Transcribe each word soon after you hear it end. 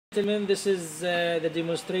Gentlemen, this is the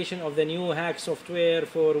demonstration of the new HAC software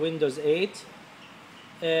for Windows 8.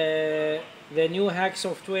 The new HAC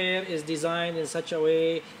software is designed in such a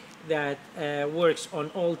way that works on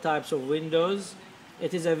all types of Windows.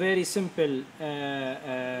 It is a very simple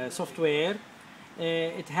software.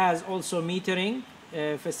 It has also metering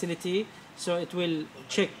facility, so it will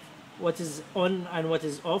check what is on and what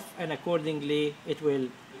is off, and accordingly it will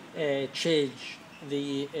change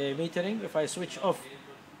the metering. If I switch off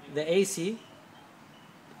the AC,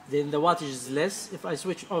 then the wattage is less. If I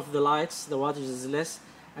switch off the lights, the wattage is less,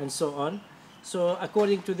 and so on. So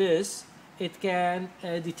according to this, it can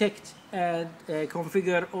detect and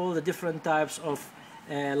configure all the different types of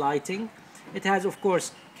lighting. It has, of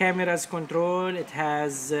course, cameras control. It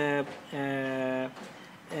has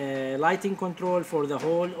lighting control for the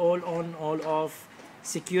whole, all on, all off,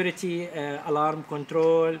 security alarm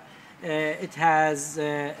control. It has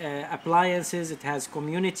appliances, it has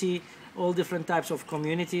community, all different types of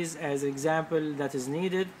communities as an example that is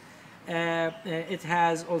needed. It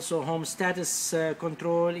has also home status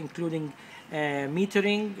control, including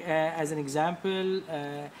metering as an example,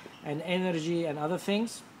 and energy and other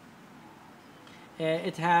things.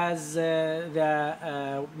 It has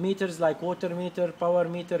the meters like water meter, power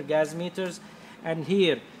meter, gas meters, and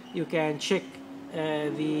here you can check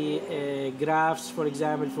the graphs, for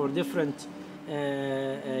example, for different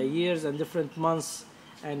years and different months,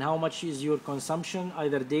 and how much is your consumption,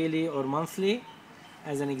 either daily or monthly,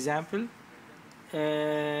 as an example.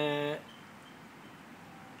 The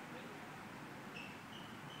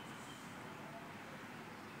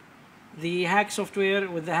HAC software,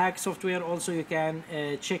 with the HAC software also you can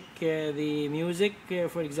check the music.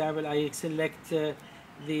 For example, I select the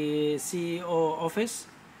CEO office,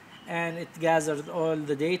 and it gathers all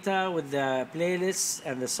the data with the playlists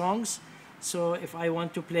and the songs. So if I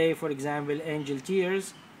want to play, for example, Angel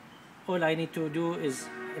Tears, all I need to do is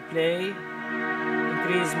play,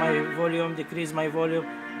 increase my volume, decrease my volume.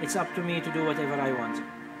 It's up to me to do whatever I want.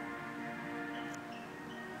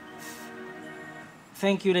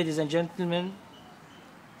 Thank you, ladies and gentlemen.